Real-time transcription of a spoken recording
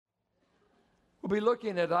We'll be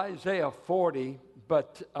looking at Isaiah 40,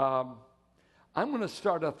 but I'm going to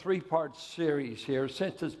start a three-part series here.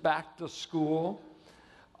 Since it's back to school,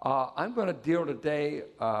 I'm going to deal today,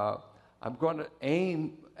 I'm going to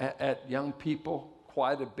aim at young people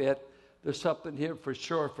quite a bit. There's something here for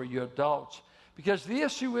sure for you adults. Because the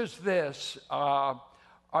issue is this, are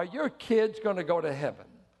your kids going to go to heaven?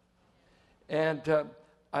 And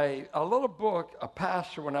a little book a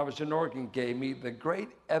pastor when I was in Oregon gave me, The Great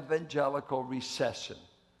Evangelical Recession,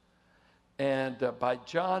 and by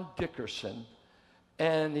John Dickerson.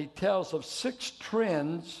 And he tells of 6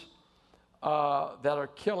 trends that are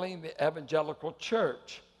killing the evangelical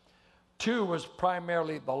church. 2 was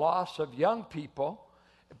primarily the loss of young people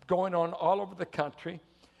going on all over the country.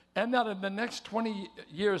 And that in the next 20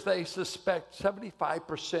 years, they suspect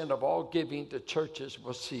 75% of all giving to churches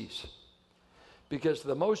will cease. Because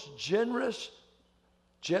the most generous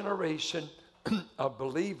generation of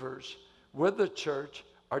believers with the church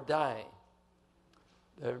are dying.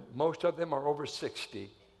 Most of them are over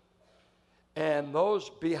 60. And those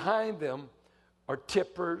behind them are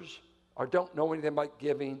tippers or don't know anything about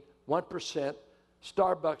giving, 1%.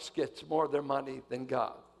 Starbucks gets more of their money than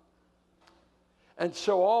God. And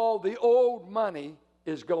so all the old money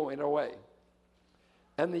is going away.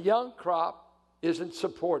 And the young crop isn't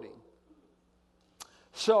supporting.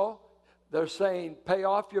 So they're saying, pay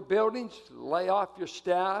off your buildings, lay off your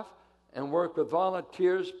staff, and work with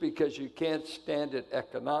volunteers because you can't stand it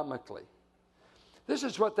economically. This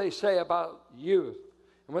is what they say about youth.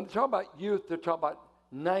 And when they talk about youth, they're talking about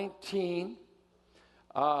 19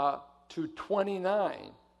 to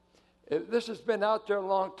 29. This has been out there a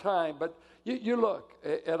long time, but you look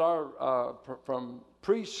at our, from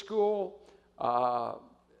preschool,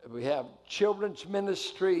 we have children's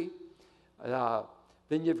ministry,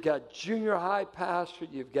 then you've got junior high pastor,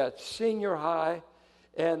 you've got senior high,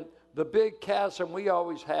 and the big chasm we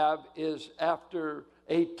always have is after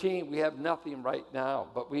 18, we have nothing right now,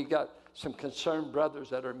 but we got some concerned brothers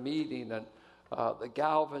that are meeting, and the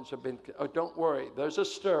Galvins have been, oh, don't worry, there's a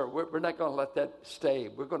stir. We're not going to let that stay.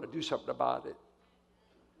 We're going to do something about it.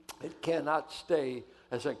 It cannot stay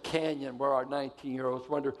as a canyon where our 19-year-olds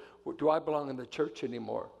wonder, do I belong in the church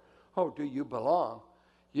anymore? Oh, do you belong?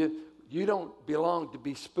 You don't belong to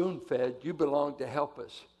be spoon-fed. You belong to help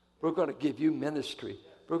us. We're going to give you ministry.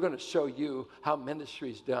 We're going to show you how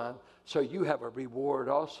ministry is done so you have a reward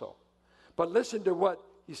also. But listen to what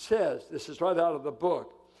he says. This is right out of the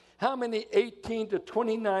book. How many 18 to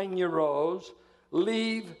 29-year-olds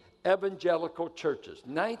leave evangelical churches?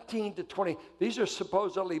 19 to 20. These are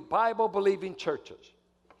supposedly Bible-believing churches.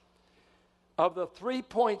 Of the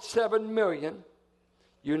 3.7 million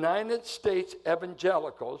United States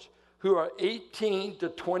evangelicals who are 18 to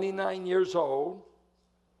 29 years old,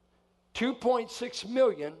 2.6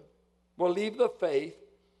 million will leave the faith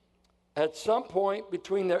at some point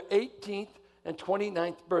between their 18th and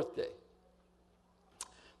 29th birthday.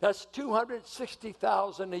 That's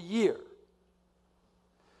 260,000 a year.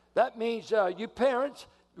 That means you parents,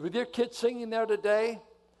 with your kids singing there today,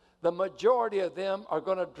 the majority of them are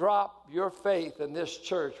going to drop your faith in this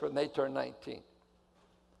church when they turn 19.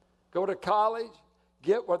 Go to college,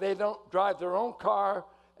 get where they don't drive their own car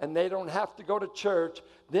and they don't have to go to church.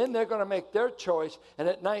 Then they're going to make their choice. And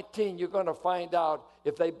at 19, you're going to find out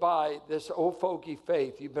if they buy this old fogey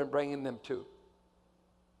faith you've been bringing them to.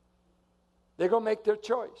 They're going to make their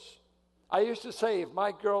choice. I used to say if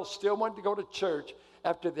my girls still wanted to go to church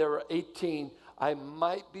after they were 18, I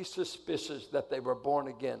might be suspicious that they were born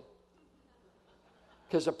again.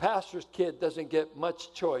 Because a pastor's kid doesn't get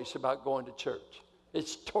much choice about going to church.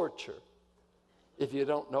 It's torture if you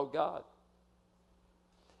don't know God.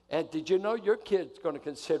 And did you know your kid's going to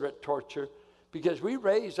consider it torture? Because we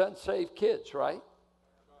raise unsaved kids, right?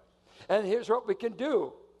 And here's what we can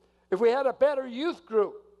do. If we had a better youth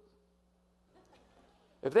group,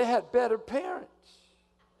 if they had better parents,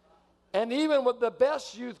 and even with the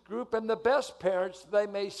best youth group and the best parents, they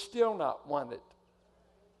may still not want it.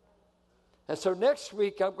 And so next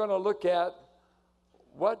week, I'm going to look at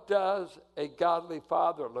what does a godly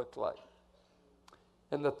father look like?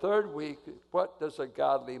 In the third week, what does a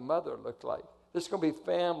godly mother look like? This is going to be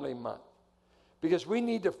Family Month. Because we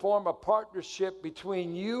need to form a partnership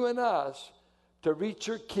between you and us to reach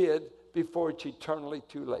your kid before it's eternally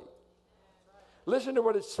too late. Listen to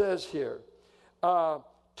what it says here.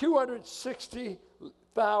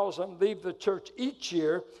 260,000 leave the church each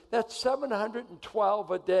year. That's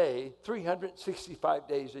 712 a day, 365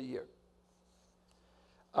 days a year.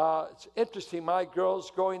 It's interesting. My girl's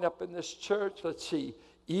growing up in this church. Let's see.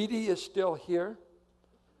 Edie is still here.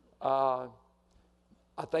 I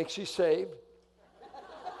think she's saved.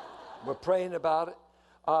 We're praying about it.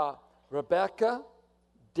 Rebecca,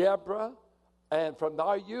 Deborah, and from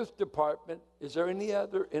our youth department, is there any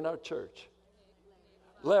other in our church?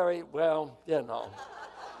 Larry, well, you know.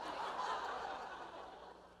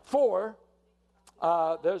 4,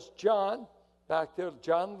 there's John, back there,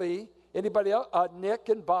 John Lee. Anybody else? Nick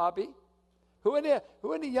and Bobby. Who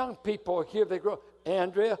any young people here, they grow?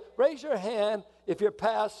 Andrea, raise your hand if you're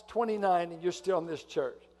past 29 and you're still in this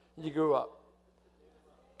church and you grew up.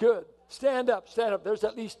 Good. Stand up. There's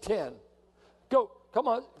at least 10. Go. Come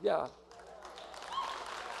on. Yeah.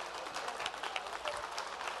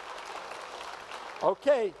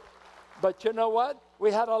 Okay. But you know what?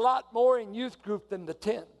 We had a lot more in youth group than the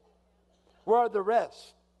 10. Where are the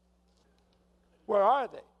rest? Where are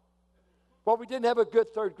they? Well, we didn't have a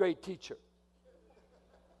good third grade teacher.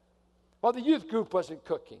 Well, the youth group wasn't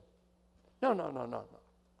cooking. No.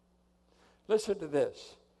 Listen to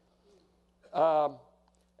this.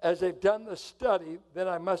 As they've done the study, then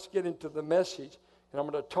I must get into the message, and I'm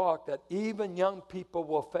going to talk that even young people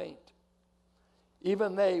will faint.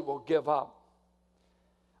 Even they will give up.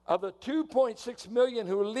 Of the 2.6 million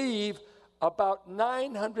who leave, about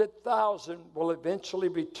 900,000 will eventually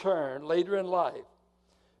return later in life.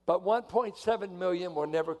 But 1.7 million will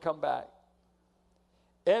never come back.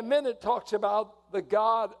 And then it talks about the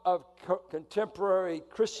God of contemporary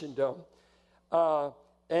Christendom.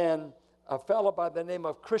 And a fellow by the name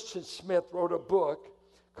of Christian Smith wrote a book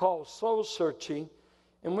called Soul Searching,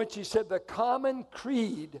 in which he said the common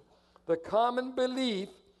creed, the common belief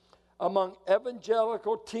among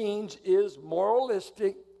evangelical teens is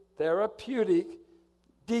moralistic, therapeutic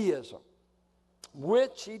deism,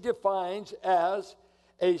 which he defines as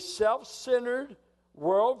a self-centered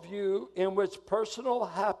worldview in which personal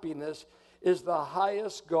happiness is the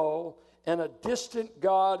highest goal and a distant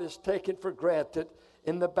God is taken for granted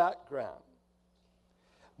in the background.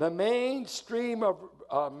 The mainstream of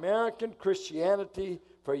American Christianity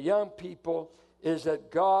for young people is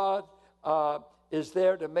that God is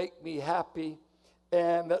there to make me happy,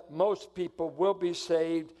 and that most people will be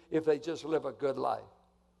saved if they just live a good life.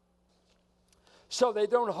 So they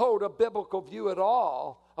don't hold a biblical view at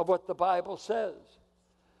all of what the Bible says.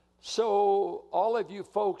 So all of you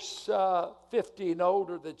folks 50 and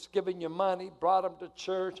older that's giving you money, brought them to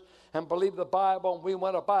church and believe the Bible, and we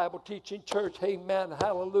want a Bible teaching church, amen,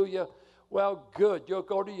 hallelujah. Well, good. You'll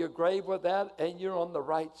go to your grave with that, and you're on the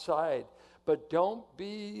right side. But don't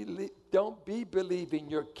be believing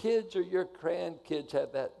your kids or your grandkids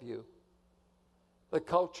have that view. The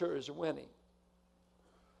culture is winning.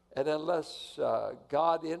 And unless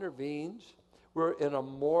God intervenes, we're in a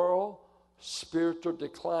moral, spiritual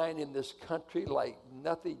decline in this country like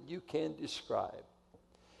nothing you can describe.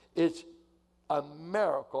 It's a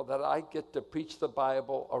miracle that I get to preach the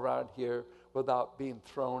Bible around here without being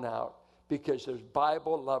thrown out, because there's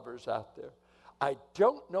Bible lovers out there. I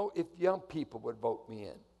don't know if young people would vote me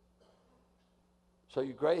in. So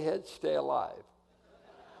you gray heads, stay alive.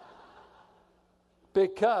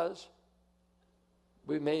 Because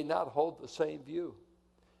we may not hold the same view.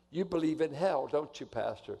 You believe in hell, don't you,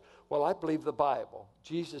 Pastor? Well, I believe the Bible.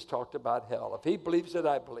 Jesus talked about hell. If he believes it,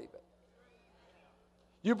 I believe it.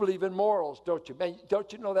 You believe in morals, don't you? Man,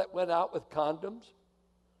 don't you know that went out with condoms?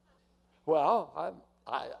 Well,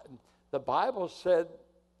 the Bible said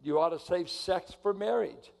you ought to save sex for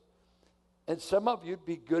marriage. And some of you, it'd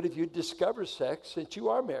be good if you discover sex since you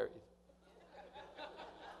are married.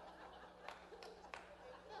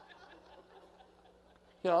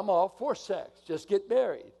 You know, I'm all for sex. Just get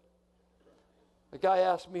married. A guy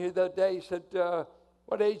asked me the other day, he said,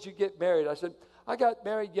 what age you get married? I said, I got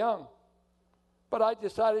married young, but I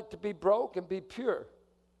decided to be broke and be pure.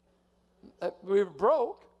 We were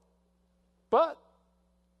broke, but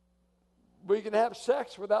we can have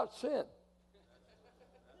sex without sin.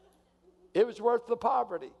 It was worth the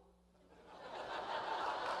poverty.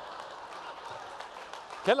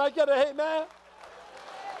 Can I get a amen?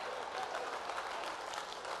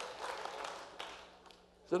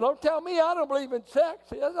 So don't tell me I don't believe in sex.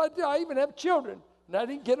 Yes, I do. I even have children, and I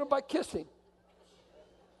didn't get them by kissing.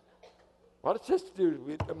 What does this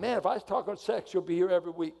do? Man, if I was talking sex, you'll be here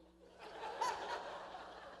every week.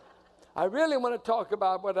 I really want to talk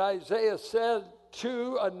about what Isaiah said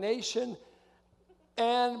to a nation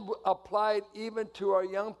and applied even to our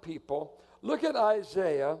young people. Look at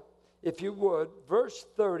Isaiah, if you would, verse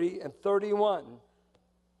 30 and 31.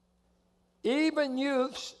 Even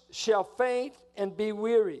youths shall faint and be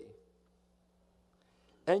weary,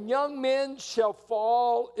 and young men shall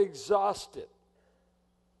fall exhausted.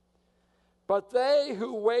 But they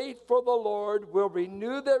who wait for the Lord will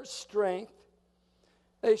renew their strength.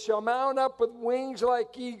 They shall mount up with wings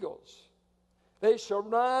like eagles. They shall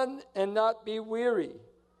run and not be weary.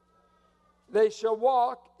 They shall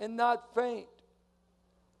walk and not faint.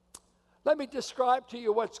 Let me describe to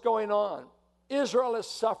you what's going on. Israel has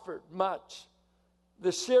suffered much.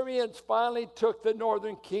 The Syrians finally took the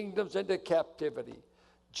northern kingdoms into captivity.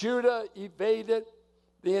 Judah evaded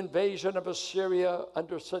the invasion of Assyria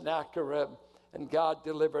under Sennacherib, and God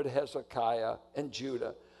delivered Hezekiah and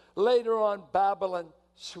Judah. Later on, Babylon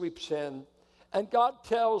sweeps in, and God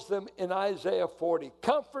tells them in Isaiah 40,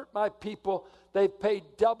 comfort my people, they've paid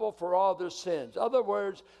double for all their sins. In other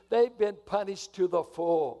words, they've been punished to the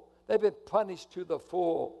full. They've been punished to the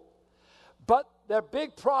full. But their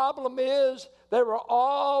big problem is they were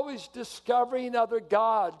always discovering other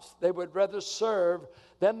gods they would rather serve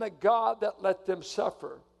than the God that let them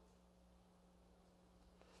suffer.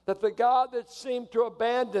 That the God that seemed to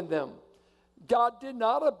abandon them, God did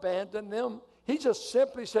not abandon them. He just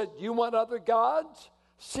simply said, you want other gods?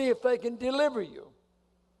 See if they can deliver you.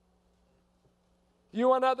 You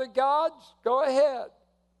want other gods? Go ahead.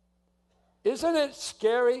 Isn't it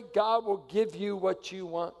scary? God will give you what you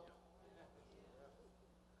want.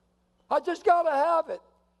 I just got to have it.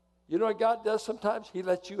 You know what God does sometimes? He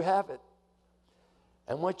lets you have it.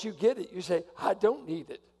 And once you get it, you say, I don't need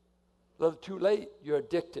it. A little too late, you're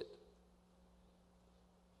addicted.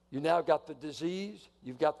 You now got the disease,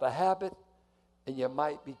 you've got the habit, and you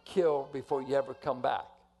might be killed before you ever come back.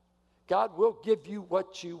 God will give you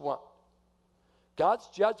what you want. God's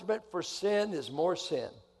judgment for sin is more sin.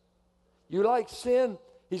 You like sin,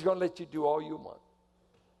 he's going to let you do all you want.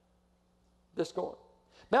 Just go on.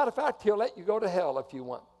 Matter of fact, he'll let you go to hell if you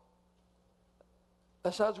want.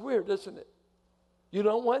 That sounds weird, doesn't it? You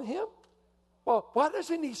don't want him? Well, why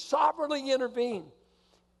doesn't he sovereignly intervene?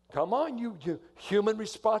 Come on, you human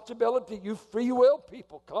responsibility, you free will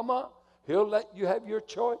people, come on. He'll let you have your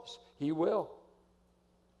choice. He will.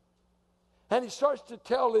 And he starts to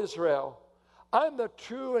tell Israel, I'm the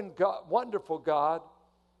true and wonderful God,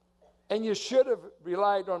 and you should have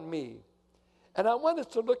relied on me. And I want us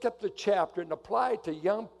to look at the chapter and apply it to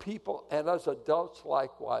young people and us adults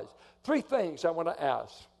likewise. 3 things I want to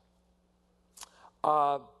ask.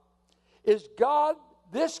 Is God,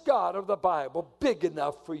 this God of the Bible, big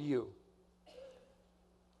enough for you?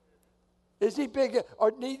 Is he big,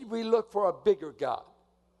 or need we look for a bigger God?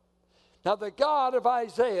 Now, the God of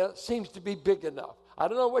Isaiah seems to be big enough. I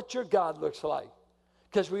don't know what your God looks like,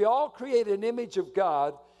 because we all create an image of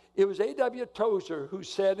God. It was A.W. Tozer who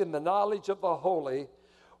said in The Knowledge of the Holy,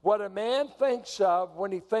 what a man thinks of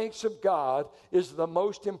when he thinks of God is the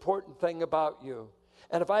most important thing about you.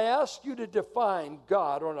 And if I ask you to define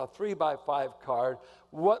God on a 3x5 card,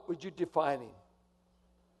 what would you define him?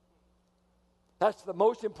 That's the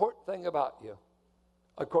most important thing about you,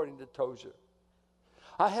 according to Tozer.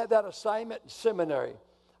 I had that assignment in seminary.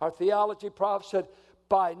 Our theology prof said,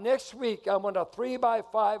 by next week, I want a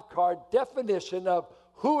 3x5 card definition of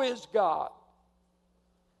who is God.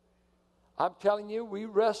 I'm telling you, we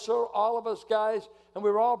wrestle, all of us guys, and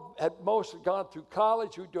we were all, at most, gone through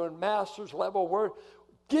college. We were doing master's level work.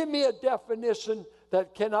 Give me a definition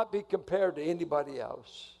that cannot be compared to anybody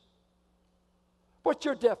else. What's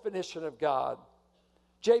your definition of God?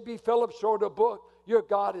 J.B. Phillips wrote a book, Your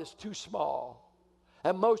God is Too Small.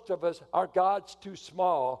 And most of us, our God's too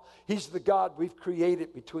small. He's the God we've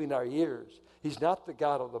created between our ears. He's not the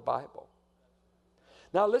God of the Bible.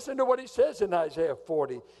 Now listen to what he says in Isaiah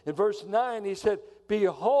 40. In verse 9, he said,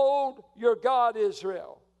 behold your God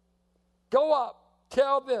Israel. Go up,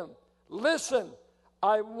 tell them, listen,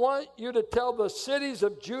 I want you to tell the cities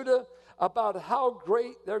of Judah about how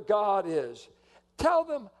great their God is. Tell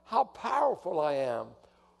them how powerful I am.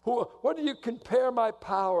 What do you compare my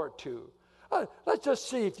power to? Let's just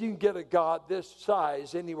see if you can get a God this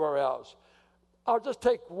size anywhere else. I'll just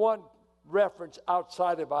take one reference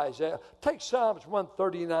outside of Isaiah. Take Psalms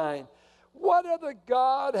 139. What other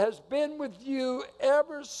God has been with you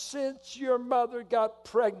ever since your mother got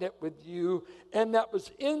pregnant with you, and that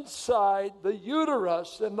was inside the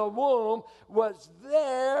uterus and the womb was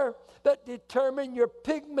there, that determined your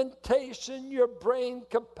pigmentation, your brain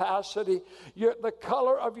capacity, the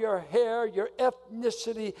color of your hair, your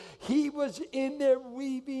ethnicity? He was in there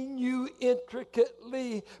weaving you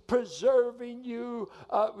intricately, preserving you.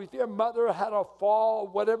 If your mother had a fall,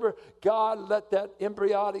 whatever, God let that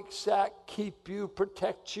embryonic sac keep you,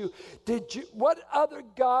 protect you. What other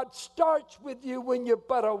God starts with you when you're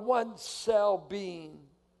but a one-cell being?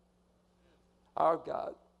 Our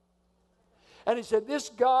God. And he said, this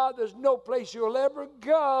God, there's no place you'll ever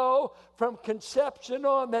go from conception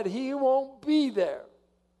on that he won't be there.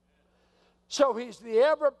 So he's the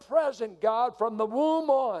ever-present God from the womb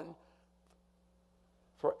on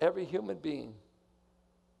for every human being.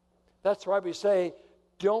 That's why we say,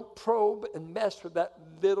 don't probe and mess with that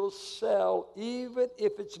little cell, even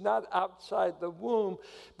if it's not outside the womb,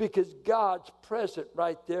 because God's present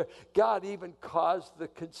right there. God even caused the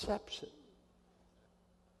conception.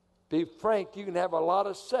 Be frank, you can have a lot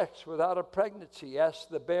of sex without a pregnancy. Ask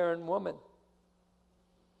the barren woman.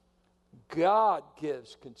 God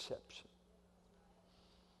gives conception.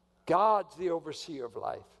 God's the overseer of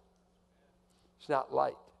life. It's not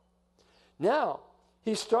light. Now,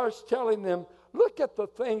 he starts telling them, look at the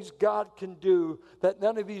things God can do that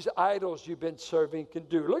none of these idols you've been serving can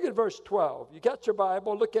do. Look at verse 12. You got your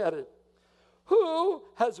Bible? Look at it. Who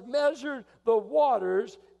has measured the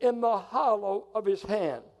waters in the hollow of his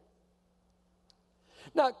hand?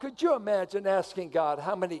 Now, could you imagine asking God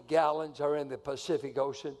how many gallons are in the Pacific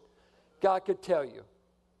Ocean? God could tell you.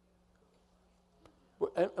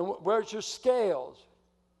 And where's your scales?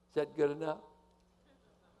 Is that good enough?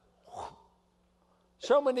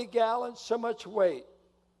 So many gallons, so much weight.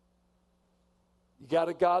 You got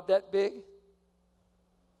a God that big?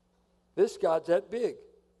 This God's that big.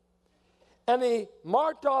 And he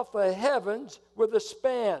marked off the heavens with a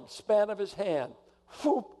span of his hand.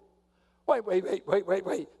 Whoop.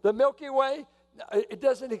 Wait. The Milky Way, it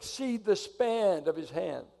doesn't exceed the span of his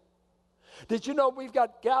hand. Did you know we've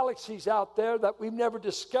got galaxies out there that we've never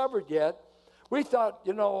discovered yet? We thought,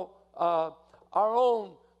 our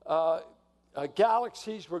own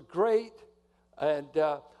galaxies were great and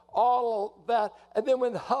all of that. And then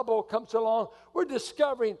when Hubble comes along, we're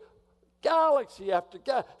discovering galaxy after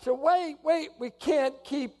galaxy. So wait, we can't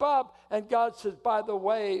keep up. And God says, by the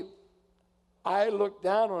way, I look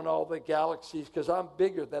down on all the galaxies because I'm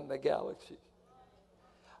bigger than the galaxies.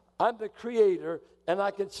 I'm the creator, and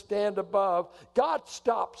I can stand above. God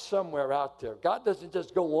stops somewhere out there. God doesn't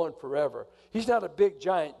just go on forever. He's not a big,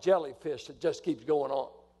 giant jellyfish that just keeps going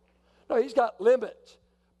on. No, he's got limits.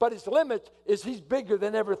 But his limit is he's bigger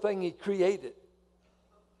than everything he created.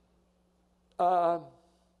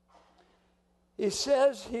 He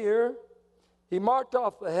says here, he marked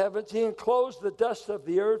off the heavens. He enclosed the dust of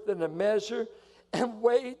the earth in a measure and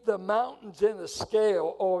weighed the mountains in a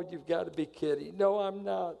scale. Oh, you've got to be kidding. No, I'm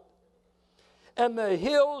not. And the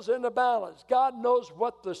hills in a balance. God knows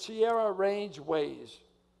what the Sierra Range weighs.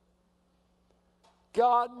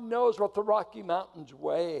 God knows what the Rocky Mountains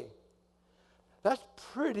weigh. That's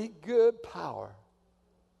pretty good power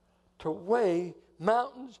to weigh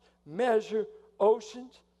mountains, measure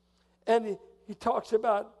oceans. And he talks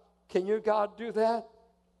about, can your God do that?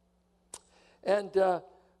 And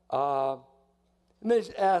they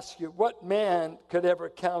ask you, what man could ever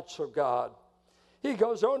counsel God? He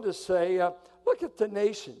goes on to say, look at the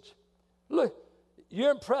nations. Look,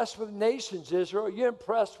 you're impressed with nations, Israel. You're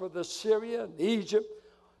impressed with Assyria and Egypt.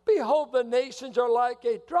 Behold, the nations are like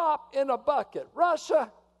a drop in a bucket.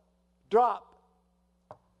 Russia, drop.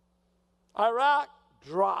 Iraq,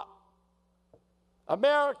 drop.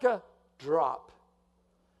 America, drop.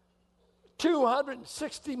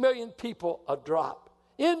 260 million people, a drop.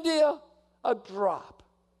 India, a drop.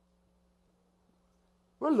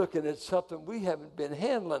 We're looking at something we haven't been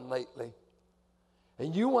handling lately.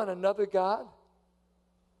 And you want another God?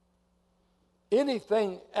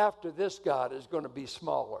 Anything after this God is going to be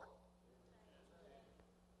smaller.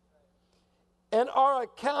 And are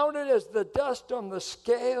accounted as the dust on the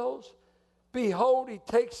scales. Behold, he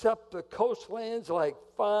takes up the coastlands like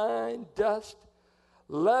fine dust.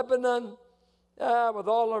 Lebanon, with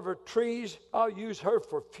all of her trees, I'll use her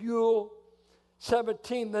for fuel.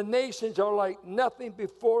 17, the nations are like nothing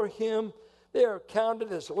before him. They are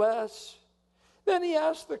counted as less. Then he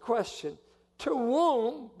asks the question, to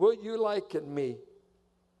whom will you liken me?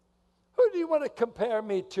 Who do you want to compare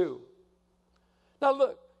me to? Now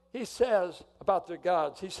look, he says about their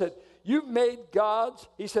gods, he said, you've made gods.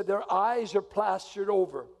 He said, their eyes are plastered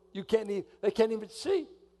over. They can't even see.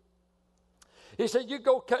 He said, you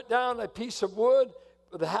go cut down a piece of wood.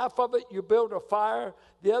 With half of it, you build a fire.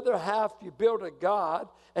 The other half, you build a god.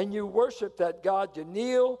 And you worship that god. You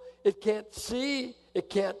kneel. It can't see. It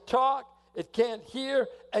can't talk. It can't hear.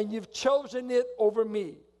 And you've chosen it over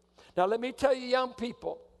me. Now, let me tell you, young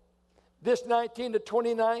people, this 19 to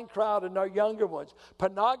 29 crowd and our younger ones,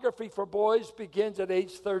 pornography for boys begins at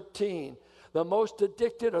age 13. The most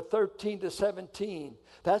addicted are 13 to 17.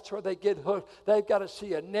 That's where they get hooked. They've got to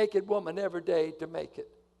see a naked woman every day to make it.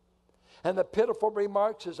 And the pitiful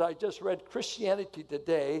remarks, as I just read, Christianity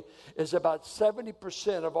Today is about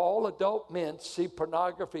 70% of all adult men see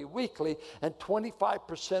pornography weekly and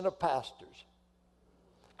 25% of pastors.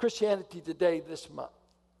 Christianity Today this month.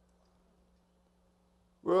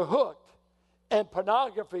 We're hooked. And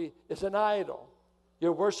pornography is an idol.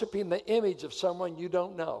 You're worshiping the image of someone you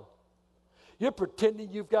don't know. You're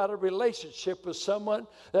pretending you've got a relationship with someone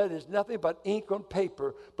that is nothing but ink on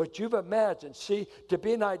paper, but you've imagined. See, to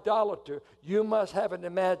be an idolater, you must have an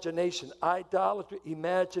imagination. Idolatry,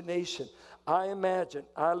 imagination. I imagine.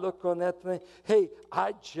 I look on that thing. Hey,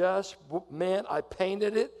 I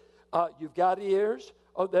painted it. You've got ears.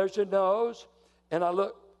 Oh, there's your nose. And I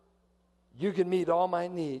look, you can meet all my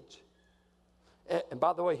needs. And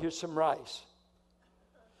by the way, here's some rice.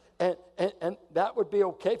 And that would be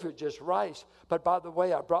okay if it was just rice. But by the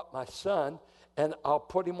way, I brought my son, and I'll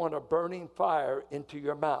put him on a burning fire into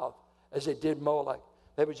your mouth, as they did Molech.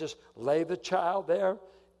 They would just lay the child there,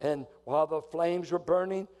 and while the flames were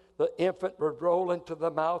burning, the infant would roll into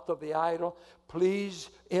the mouth of the idol. Please,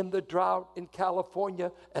 in the drought in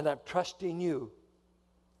California, and I'm trusting you.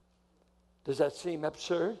 Does that seem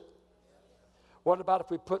absurd? What about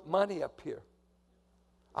if we put money up here?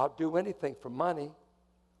 I'll do anything for money.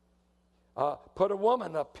 Put a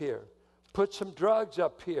woman up here. Put some drugs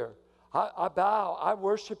up here. I bow. I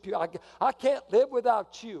worship you. I can't live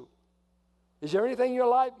without you. Is there anything in your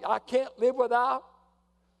life I can't live without?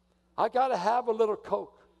 I got to have a little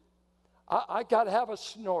Coke. I got to have a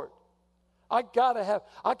snort. I got to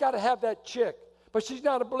have that chick. But she's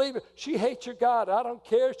not a believer. She hates your God. I don't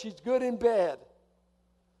care. She's good in bed.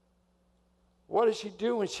 What does she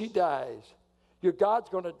do when she dies? Your God's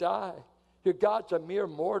going to die. Your God's a mere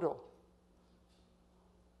mortal.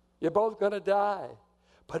 You're both going to die.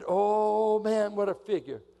 But, oh, man, what a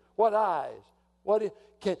figure. What eyes.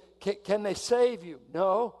 Can they save you?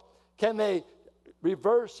 No. Can they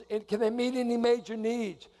reverse? Can they meet any major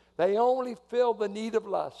needs? They only fill the need of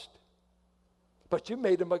lust. But you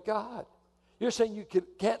made them a God. You're saying you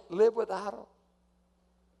can't live without them.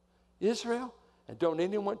 Israel, and don't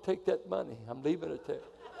anyone take that money. I'm leaving it there.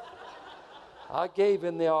 I gave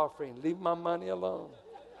in the offering. Leave my money alone.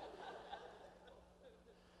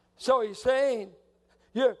 So he's saying,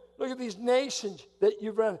 look at these nations that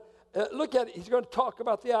you've run. Look at it. He's going to talk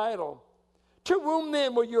about the idol. To whom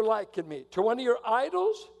then will you liken me? To one of your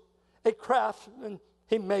idols? A craftsman,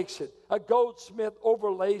 he makes it. A goldsmith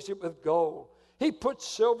overlays it with gold. He puts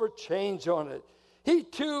silver chains on it. He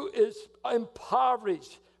too is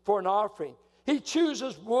impoverished for an offering. He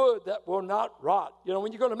chooses wood that will not rot. You know,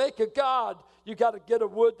 when you're going to make a god, you got to get a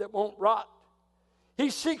wood that won't rot.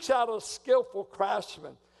 He seeks out a skillful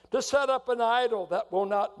craftsman to set up an idol that will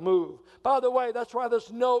not move. By the way, that's why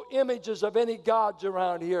there's no images of any gods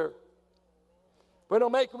around here. We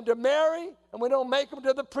don't make them to Mary, and we don't make them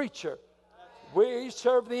to the preacher. We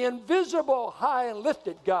serve the invisible, high and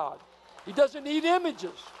lifted God. He doesn't need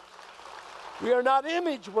images. We are not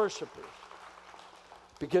image worshipers.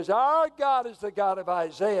 Because our God is the God of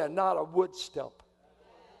Isaiah, not a wood stump.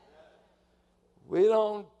 We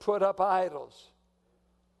don't put up idols.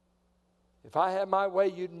 If I had my way,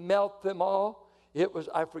 you'd melt them all.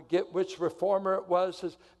 I forget which reformer it was,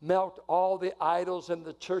 says, melt all the idols in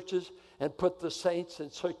the churches and put the saints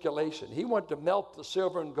in circulation. He wanted to melt the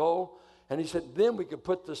silver and gold, and he said, then we could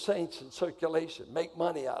put the saints in circulation, make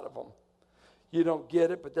money out of them. You don't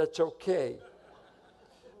get it, but that's okay.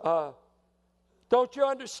 Don't you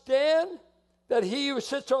understand that he who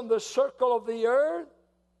sits on the circle of the earth,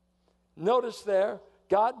 notice there,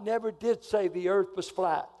 God never did say the earth was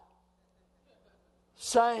flat.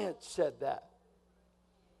 Science said that.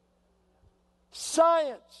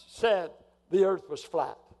 Science said the earth was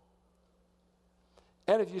flat.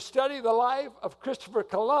 And if you study the life of Christopher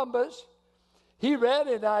Columbus, he read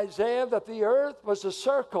in Isaiah that the earth was a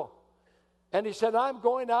circle. And he said, I'm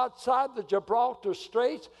going outside the Gibraltar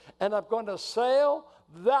Straits, and I'm going to sail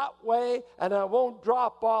that way, and I won't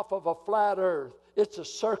drop off of a flat earth. It's a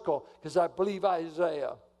circle, because I believe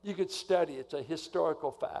Isaiah. You could study it. It's a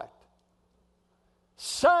historical fact.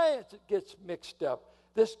 Science gets mixed up.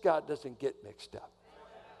 This God doesn't get mixed up.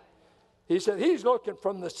 He said he's looking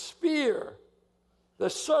from the sphere, the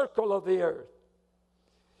circle of the earth.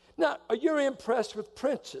 Now, you're impressed with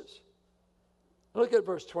princes. Look at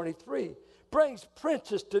verse 23. Brings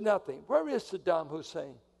princes to nothing. Where is Saddam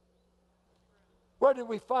Hussein? Where did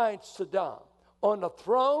we find Saddam? On a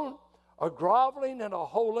throne or groveling in a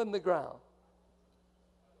hole in the ground?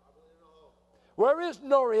 Where is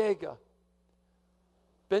Noriega?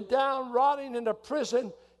 Been down rotting in a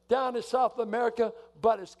prison down in South America,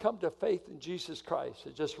 but has come to faith in Jesus Christ. I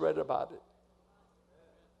just read about it.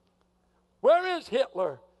 Where is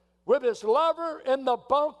Hitler? With his lover in the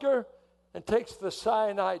bunker, and takes the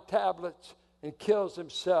cyanide tablets and kills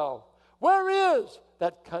himself. Where is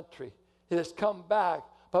that country? It has come back,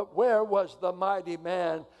 But where was the mighty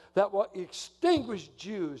man that will extinguish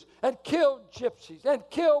Jews and kill gypsies and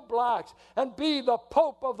kill blacks and be the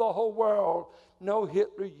Pope of the whole world? No,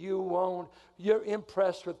 Hitler, you won't. You're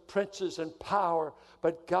impressed with princes and power.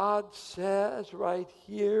 But God says right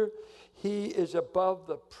here, he is above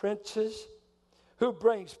the princes, who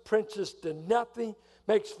brings princes to nothing,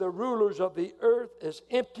 makes the rulers of the earth as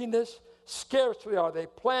emptiness. Scarcely are they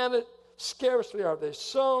planted, scarcely are they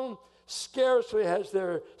sown, scarcely has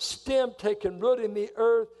their stem taken root in the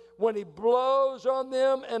earth. When he blows on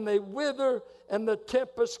them and they wither, and the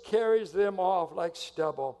tempest carries them off like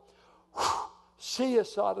stubble. Whew. See you,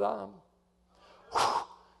 Saddam. Whew.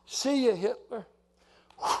 See you, Hitler.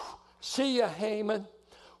 Whew. See you, Haman.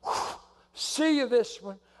 Whew. See you, this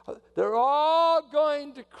one. They're all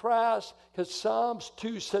going to crash, because Psalms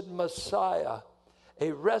 2 said Messiah,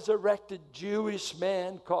 a resurrected Jewish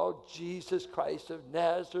man called Jesus Christ of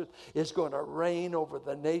Nazareth, is going to reign over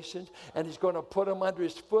the nations, and he's going to put them under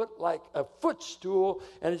his foot like a footstool,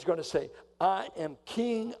 and he's going to say, I am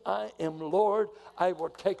king, I am Lord, I will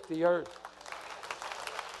take the earth.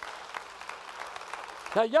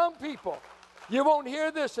 Now, young people, you won't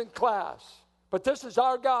hear this in class, but this is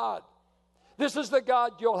our God. This is the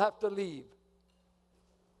God you'll have to leave.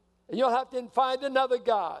 And you'll have to find another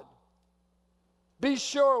God. Be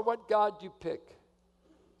sure what God you pick.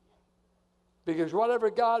 Because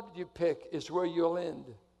whatever God you pick is where you'll end.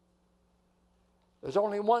 There's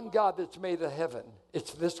only one God that's made the heaven.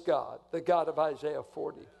 It's this God, the God of Isaiah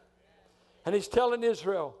 40. And he's telling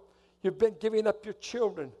Israel, you've been giving up your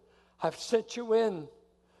children. I've sent you in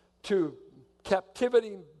to captivity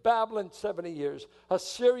in Babylon 70 years.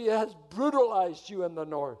 Assyria has brutalized you in the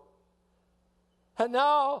north. And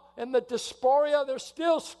now in the diaspora, they're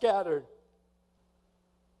still scattered.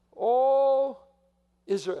 Oh,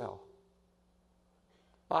 Israel,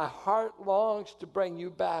 my heart longs to bring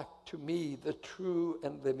you back to me, the true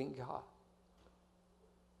and living God.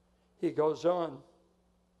 He goes on.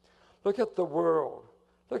 Look at the world.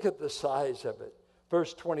 Look at the size of it.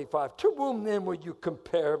 Verse 25. To whom then will you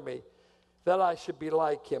compare me, that I should be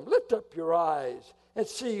like him? Lift up your eyes and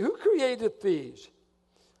see who created these.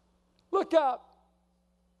 Look up.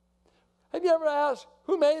 Have you ever asked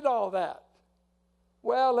who made all that?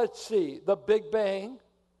 Well, let's see. The Big Bang,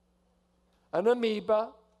 an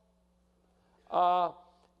amoeba.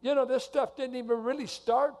 This stuff didn't even really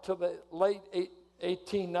start till the late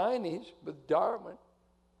 1890s with Darwin.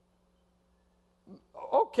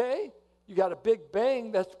 Okay, you got a Big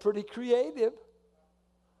Bang, that's pretty creative.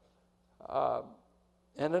 And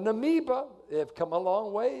an amoeba, they've come a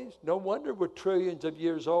long ways. No wonder we're trillions of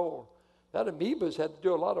years old. That amoeba's had to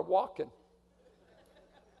do a lot of walking.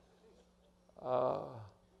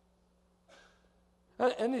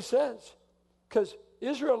 And he says, because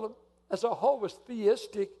Israel as a whole was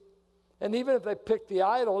theistic, and even if they picked the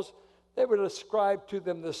idols, they would ascribe to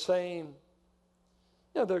them the same.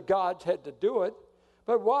 Their gods had to do it.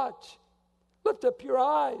 But watch. Lift up your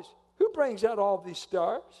eyes. Who brings out all these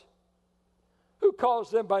stars? Who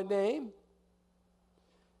calls them by name?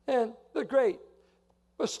 And the great.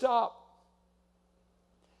 But stop.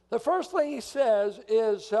 The first thing he says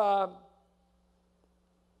is,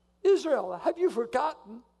 Israel, have you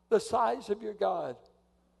forgotten the size of your God?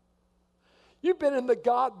 You've been in the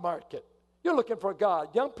God market. You're looking for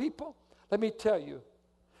God. Young people, let me tell you,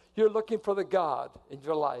 you're looking for the God in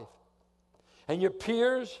your life. And your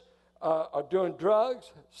peers are doing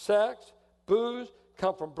drugs, sex, booze,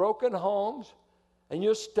 come from broken homes, and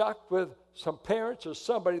you're stuck with some parents or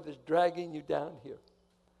somebody that's dragging you down here.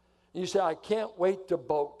 And you say, I can't wait to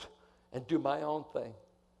bolt and do my own thing.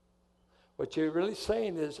 What you're really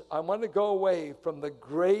saying is, I want to go away from the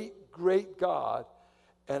great, great God,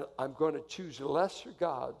 and I'm going to choose lesser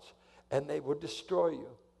gods, and they will destroy you.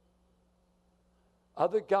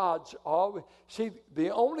 Other gods always... See,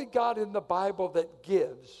 the only God in the Bible that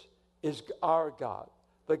gives is our God,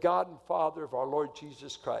 the God and Father of our Lord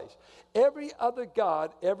Jesus Christ. Every other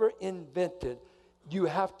God ever invented, you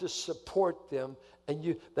have to support them,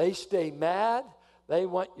 and they stay mad. They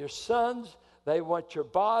want your sons. They want your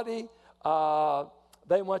body.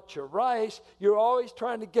 They want your rice. You're always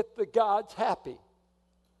trying to get the gods happy.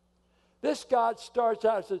 This God starts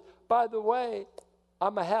out and says, by the way,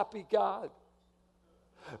 I'm a happy God.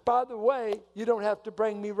 By the way, you don't have to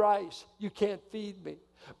bring me rice. You can't feed me.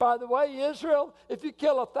 By the way, Israel, if you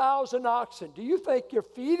kill 1,000 oxen, do you think you're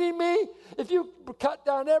feeding me? If you cut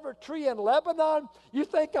down every tree in Lebanon, you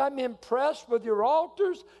think I'm impressed with your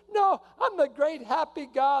altars? No, I'm the great happy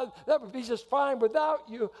God that would be just fine without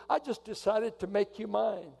you. I just decided to make you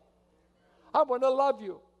mine. I want to love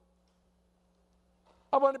you.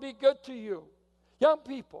 I want to be good to you. Young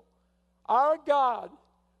people, our God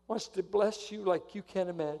wants to bless you like you can't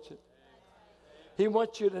imagine. He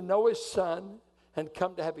wants you to know his Son and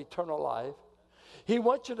come to have eternal life. He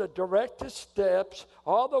wants you to direct his steps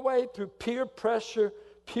all the way through peer pressure,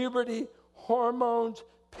 puberty, hormones,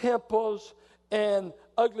 pimples, and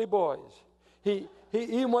ugly boys. He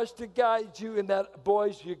wants to guide you in that.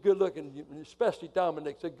 Boys, you're good looking, especially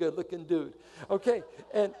Dominic's a good looking dude. Okay?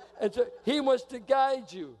 And so he wants to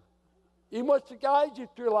guide you. He wants to guide you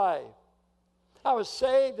through life. I was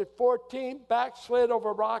saved at 14, backslid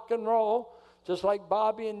over rock and roll, just like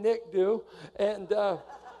Bobby and Nick do. And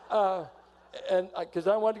because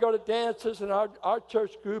I wanted to go to dances, and our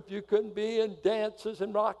church group, you couldn't be in dances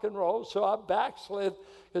and rock and roll. So I backslid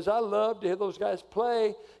because I loved to hear those guys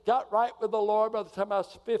play. Got right with the Lord by the time I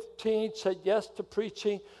was 15, said yes to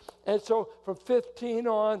preaching. And so from 15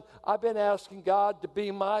 on, I've been asking God to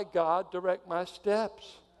be my God, direct my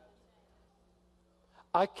steps.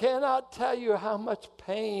 I cannot tell you how much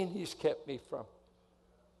pain he's kept me from.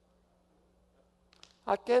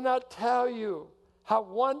 I cannot tell you how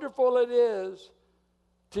wonderful it is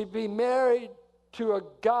to be married to a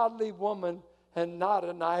godly woman and not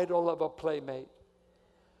an idol of a playmate.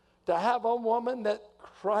 To have a woman that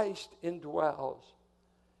Christ indwells.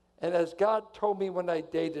 And as God told me when I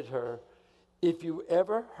dated her, if you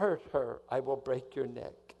ever hurt her, I will break your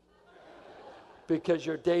neck. Because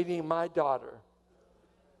you're dating my daughter.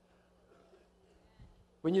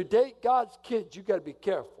 When you date God's kids, you got to be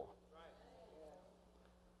careful.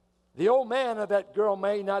 The old man of that girl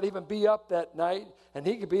may not even be up that night, and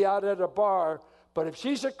he could be out at a bar. But if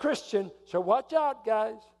she's a Christian, so watch out,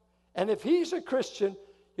 guys. And if he's a Christian,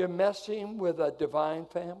 you're messing with a divine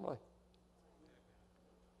family.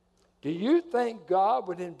 Do you think God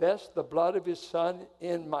would invest the blood of his Son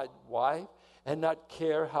in my wife and not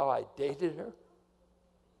care how I dated her?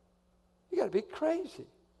 You got to be crazy.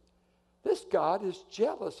 This God is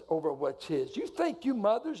jealous over what's his. You think you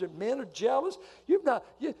mothers and men are jealous?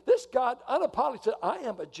 This God unapologetically said, I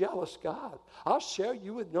am a jealous God. I'll share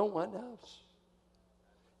you with no one else.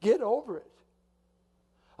 Get over it.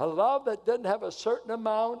 A love that doesn't have a certain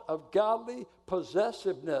amount of godly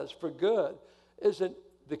possessiveness for good isn't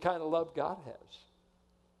the kind of love God has.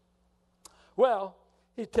 Well,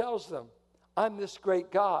 he tells them, I'm this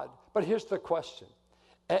great God. But here's the question.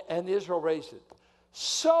 And Israel raised it.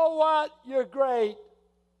 So what? You're great.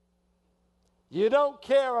 You don't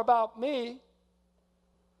care about me.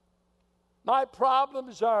 My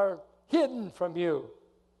problems are hidden from you.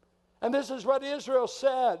 And this is what Israel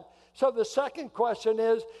said. So the second question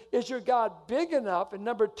is your God big enough? And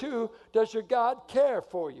number two, does your God care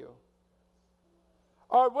for you?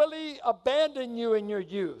 Or will he abandon you in your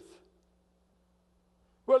youth?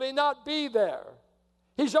 Will he not be there?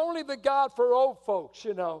 He's only the God for old folks,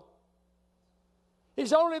 you know.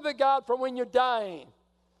 He's only the God for when you're dying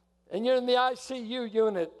and you're in the ICU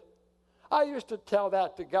unit. I used to tell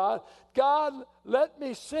that to God. God, let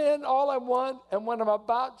me sin all I want, and when I'm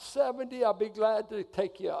about 70, I'll be glad to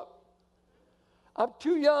take you up. I'm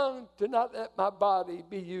too young to not let my body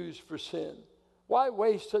be used for sin. Why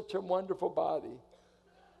waste such a wonderful body?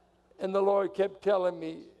 And the Lord kept telling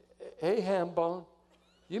me, hey, Hambone,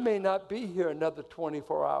 you may not be here another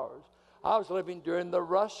 24 hours. I was living during the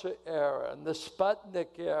Russia era and the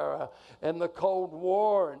Sputnik era and the Cold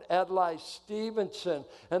War and Adlai Stevenson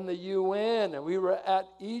and the UN, and we were at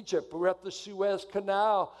Egypt. We were at the Suez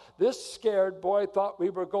Canal. This scared boy thought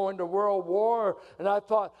we were going to World War, and I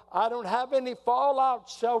thought, I don't have any fallout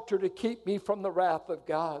shelter to keep me from the wrath of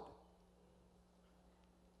God.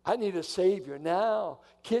 I need a Savior now.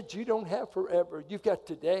 Kids, you don't have forever. You've got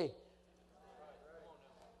today.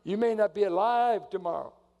 You may not be alive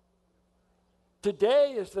tomorrow.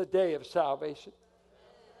 Today is the day of salvation.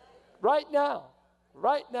 Right now.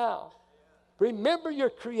 Right now. Remember your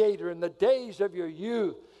Creator in the days of your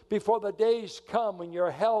youth, before the days come when your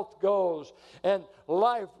health goes and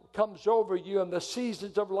life comes over you and the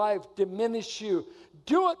seasons of life diminish you.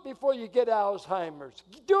 Do it before you get Alzheimer's.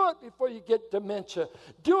 Do it before you get dementia.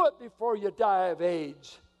 Do it before you die of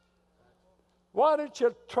AIDS. Why don't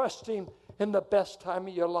you trust him in the best time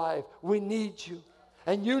of your life? We need you.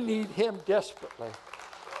 And you need him desperately.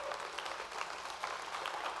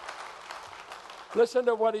 Listen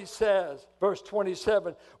to what he says, verse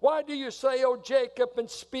 27. Why do you say, O Jacob, and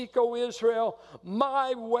speak, O Israel,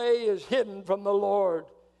 my way is hidden from the Lord,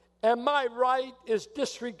 and my right is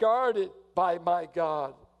disregarded by my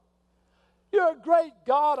God? You're a great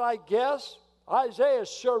God, I guess. Isaiah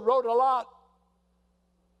sure wrote a lot.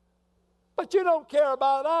 But you don't care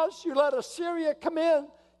about us. You let Assyria come in.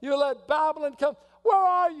 You let Babylon come. Where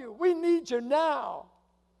are you? We need you now.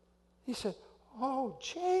 He said, Oh,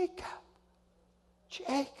 Jacob,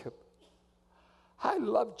 Jacob, I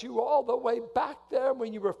loved you all the way back there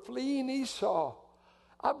when you were fleeing Esau.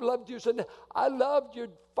 I've loved you. I loved your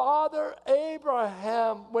father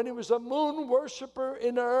Abraham when he was a moon worshiper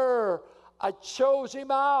in Ur. I chose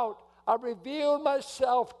him out. I revealed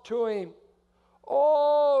myself to him.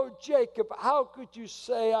 Oh, Jacob, how could you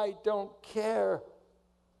say I don't care?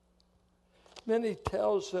 Then he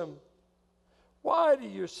tells him, why do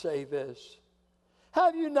you say this?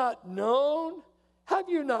 Have you not known? Have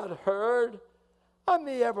you not heard? I'm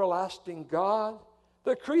the everlasting God,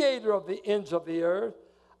 the creator of the ends of the earth.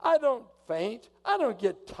 I don't faint. I don't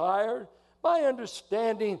get tired. My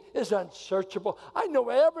understanding is unsearchable. I know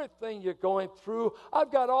everything you're going through.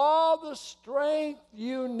 I've got all the strength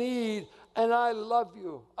you need, and I love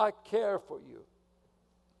you. I care for you.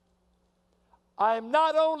 I am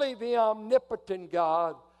not only the omnipotent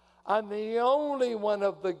God, I'm the only one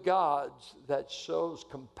of the gods that shows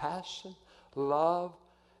compassion, love,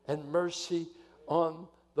 and mercy on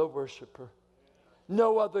the worshiper.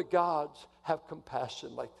 No other gods have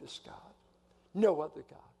compassion like this God. No other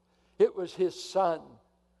God. It was his son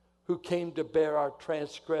who came to bear our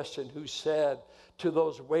transgression, who said to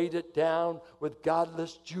those weighted down with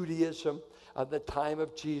godless Judaism at the time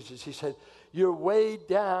of Jesus, he said, you're weighed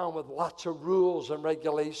down with lots of rules and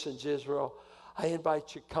regulations, Israel. I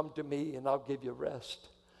invite you, come to me and I'll give you rest.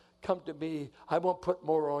 Come to me. I won't put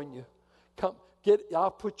more on you. Come,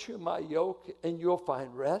 I'll put you in my yoke and you'll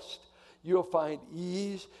find rest. You'll find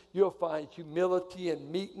ease. You'll find humility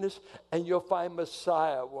and meekness. And you'll find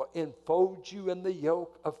Messiah will enfold you in the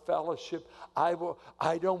yoke of fellowship. I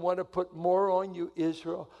don't want to put more on you,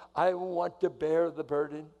 Israel. I want to bear the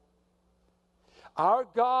burden. Our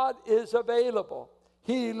God is available.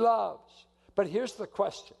 He loves. But here's the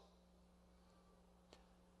question.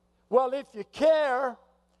 Well, if you care,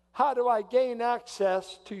 how do I gain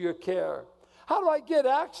access to your care? How do I get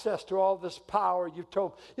access to all this power you've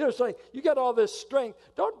told me? You know, it's like, you got all this strength.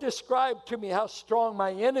 Don't describe to me how strong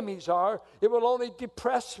my enemies are. It will only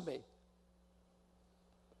depress me.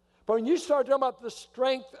 But when you start talking about the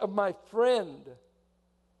strength of my friend,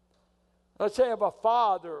 let's say of a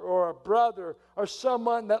father or a brother or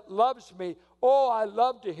someone that loves me, oh, I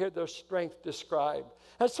love to hear their strength described.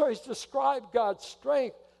 And so he's described God's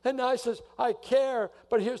strength. And now he says, I care,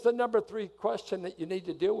 but here's the number 3 question that you need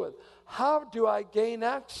to deal with. How do I gain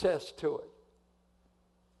access to it?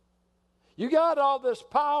 You got all this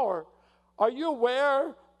power. Are you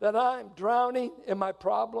aware that I'm drowning in my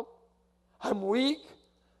problem? I'm weak.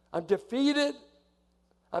 I'm defeated.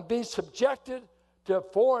 I'm being subjected to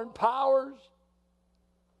foreign powers.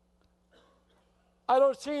 I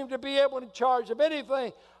don't seem to be able to charge of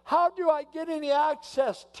anything. How do I get any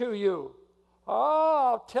access to you?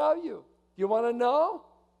 Oh, I'll tell you. You want to know?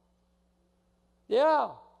 Yeah.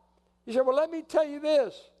 He said, well, let me tell you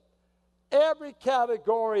this. Every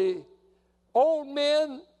category, old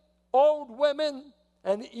men, old women,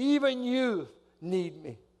 and even youth need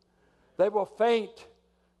me. They will faint.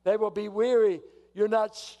 They will be weary. You're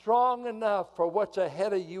not strong enough for what's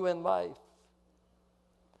ahead of you in life.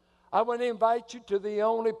 I want to invite you to the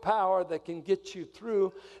only power that can get you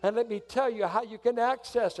through. And let me tell you how you can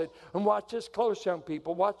access it. And watch this close, young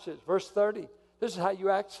people. Watch this. Verse 30. This is how you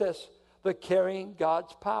access the carrying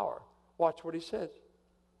God's power. Watch what he says.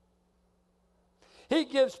 He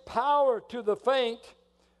gives power to the faint.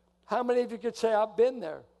 How many of you could say, I've been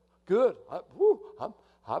there? Good.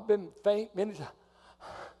 I've been faint many times.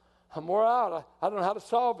 I'm wore out. I don't know how to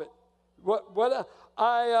solve it.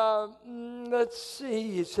 Let's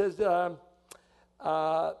see. He says, and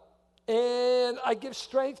I give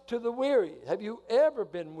strength to the weary. Have you ever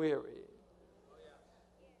been weary?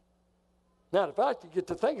 Now, in fact, you get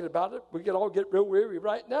to thinking about it, we could all get real weary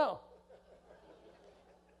right now.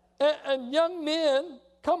 And young men,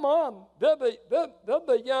 come on, they're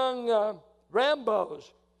the young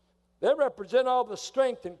Rambos. They represent all the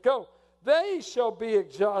strength and go. They shall be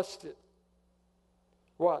exhausted.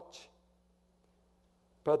 Watch.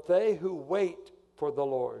 But they who wait for the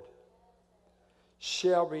Lord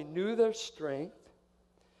shall renew their strength.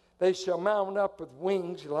 They shall mount up with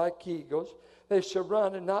wings like eagles. They shall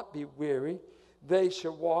run and not be weary. They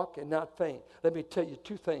shall walk and not faint. Let me tell you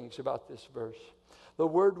 2 things about this verse. The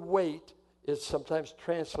word wait is sometimes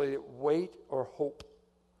translated wait or hope.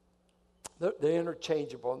 They're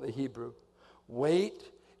interchangeable in the Hebrew. Wait,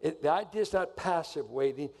 the idea is not passive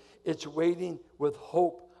waiting. It's waiting with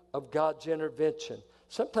hope of God's intervention.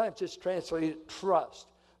 Sometimes it's translated trust.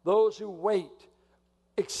 Those who wait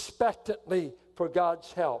expectantly for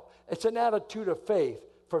God's help. It's an attitude of faith.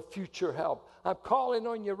 for future help. I'm calling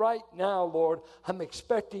on you right now, Lord. I'm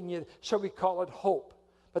expecting you. So we call it hope.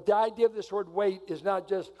 But the idea of this word wait is not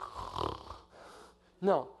just,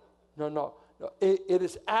 no. It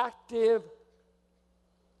is active,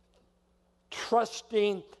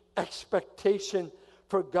 trusting expectation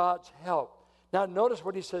for God's help. Now notice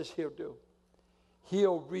what he says he'll do.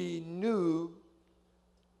 He'll renew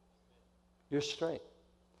your strength.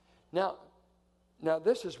 Now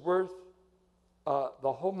this is worth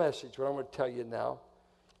the whole message, what I'm going to tell you now.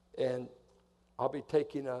 And I'll be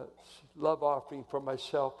taking a love offering for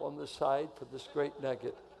myself on the side for this great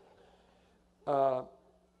nugget.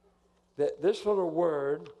 This little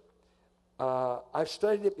word, I've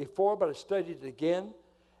studied it before, but I studied it again.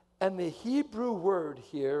 And the Hebrew word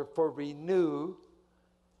here for renew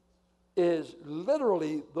is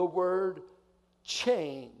literally the word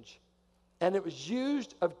change. And it was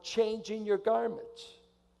used of changing your garments.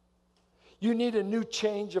 You need a new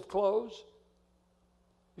change of clothes?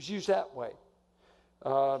 It was used that way.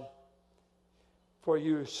 For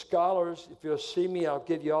you scholars, if you'll see me, I'll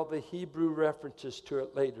give you all the Hebrew references to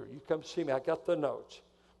it later. You come see me. I got the notes,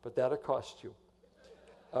 but that'll cost you.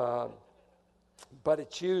 But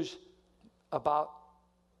it's used about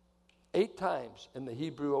 8 times in the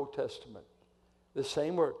Hebrew Old Testament. The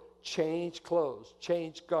same word, change clothes,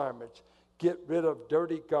 change garments, get rid of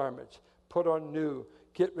dirty garments, put on new,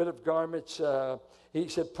 get rid of garments. He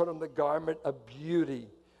said, put on the garment of beauty,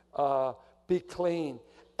 be clean.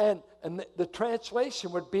 And the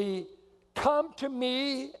translation would be, come to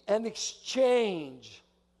me and exchange.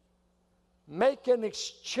 Make an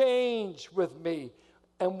exchange with me.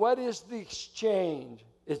 And what is the exchange?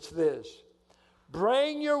 It's this.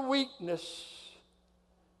 Bring your weakness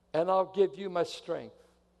and I'll give you my strength.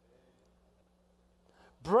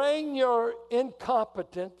 Bring your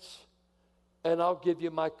incompetence and I'll give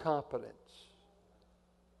you my competence.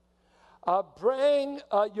 Bring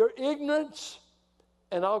your ignorance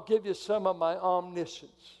and I'll give you some of my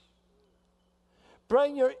omniscience.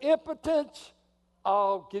 Bring your impotence,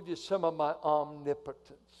 I'll give you some of my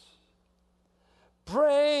omnipotence.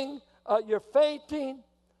 Bring your fainting,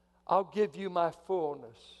 I'll give you my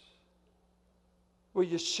fullness. Will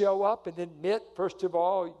you show up and admit, first of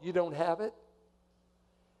all, you don't have it?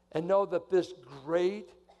 And know that this great,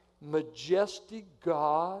 majestic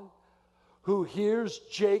God who hears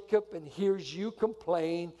Jacob and hears you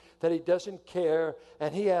complain that he doesn't care,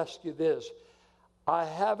 and he asks you this, I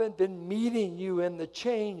haven't been meeting you in the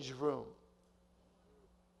change room.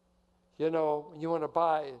 You know, when you want to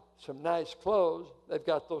buy some nice clothes, they've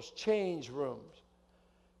got those change rooms.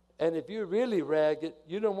 And if you're really ragged,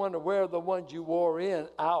 you don't want to wear the ones you wore in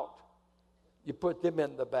out. You put them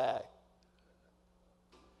in the bag.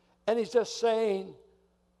 And he's just saying,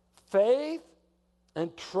 faith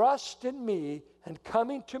and trust in me and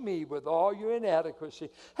coming to me with all your inadequacy.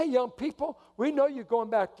 Hey, young people, we know you're going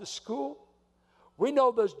back to school. We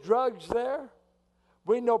know there's drugs there.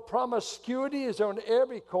 We know promiscuity is on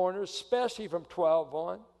every corner, especially from 12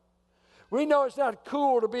 on. We know it's not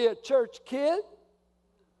cool to be a church kid.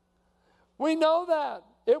 We know that.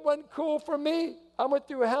 It wasn't cool for me. I went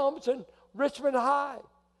through Helms and Richmond High,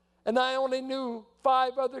 and I only knew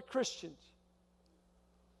 5 other Christians.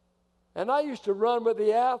 And I used to run with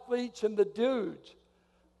the athletes and the dudes.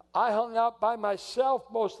 I hung out by myself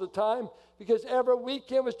most of the time because every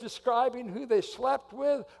weekend was describing who they slept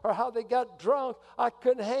with or how they got drunk. I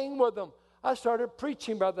couldn't hang with them. I started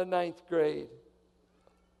preaching by the 9th grade.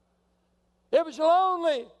 It was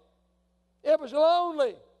lonely. It was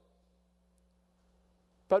lonely.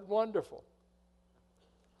 But wonderful.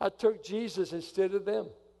 I took Jesus instead of them.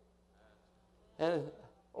 And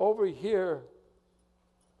over here,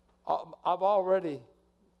 I've already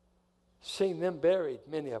seen them buried,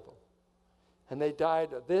 many of them. And they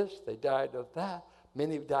died of this, they died of that.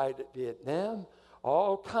 Many died at Vietnam.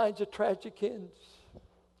 All kinds of tragic ends.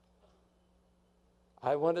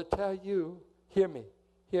 I want to tell you, hear me,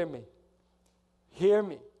 hear me, hear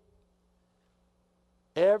me.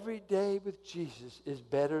 Every day with Jesus is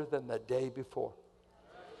better than the day before.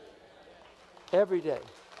 Every day.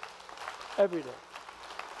 Every day.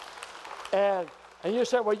 And you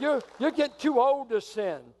say, well, you're getting too old to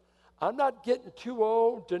sin. I'm not getting too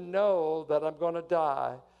old to know that I'm going to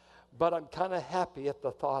die, but I'm kind of happy at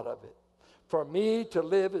the thought of it. For me to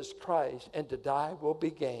live is Christ, and to die will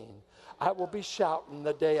be gain. I will be shouting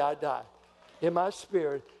the day I die in my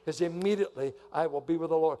spirit, because immediately I will be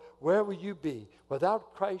with the Lord. Where will you be?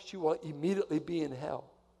 Without Christ, you will immediately be in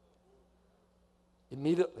hell.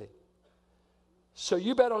 Immediately. So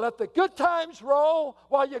you better let the good times roll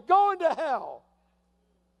while you're going to hell.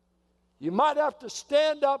 You might have to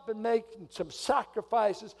stand up and make some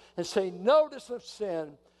sacrifices and say no to some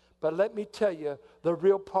sin. But let me tell you, the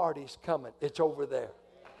real party's coming. It's over there.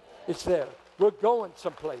 It's there. We're going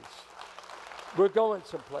someplace. We're going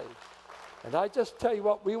someplace. And I just tell you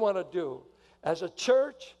what we want to do. As a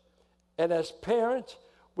church and as parents,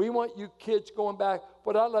 we want you kids going back.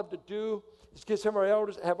 What I love to do is get some of our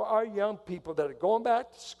elders, have our young people that are going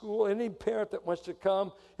back to school, any parent that wants to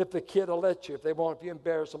come, if the kid will let you. If they won't, if you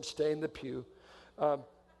embarrass them, stay in the pew. I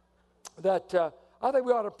think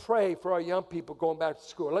we ought to pray for our young people going back to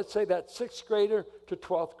school. Let's say that 6th grader to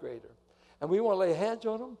 12th grader. And we want to lay hands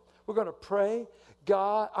on them. We're going to pray.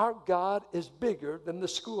 God, our God is bigger than the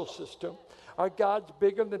school system. Our God's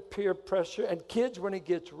bigger than peer pressure. And kids, when it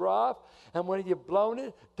gets rough and when you've blown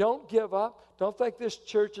it, don't give up. Don't think this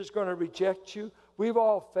church is going to reject you. We've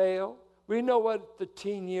all failed. We know what the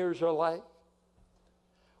teen years are like.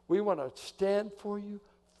 We want to stand for you,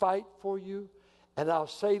 fight for you. And I'll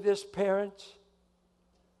say this, parents,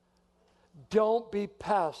 don't be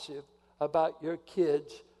passive about your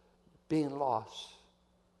kids being lost.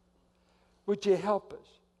 Would you help us?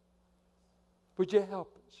 Would you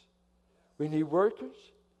help us? We need workers.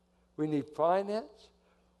 We need finance.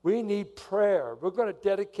 We need prayer. We're going to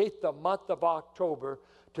dedicate the month of October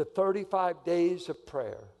to 35 days of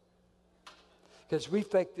prayer. Because we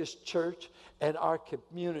think this church and our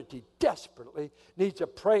community desperately needs a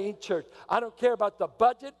praying church. I don't care about the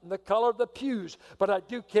budget and the color of the pews, but I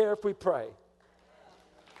do care if we pray.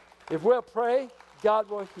 If we'll pray, God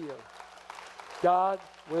will heal. God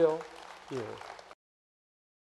will heal.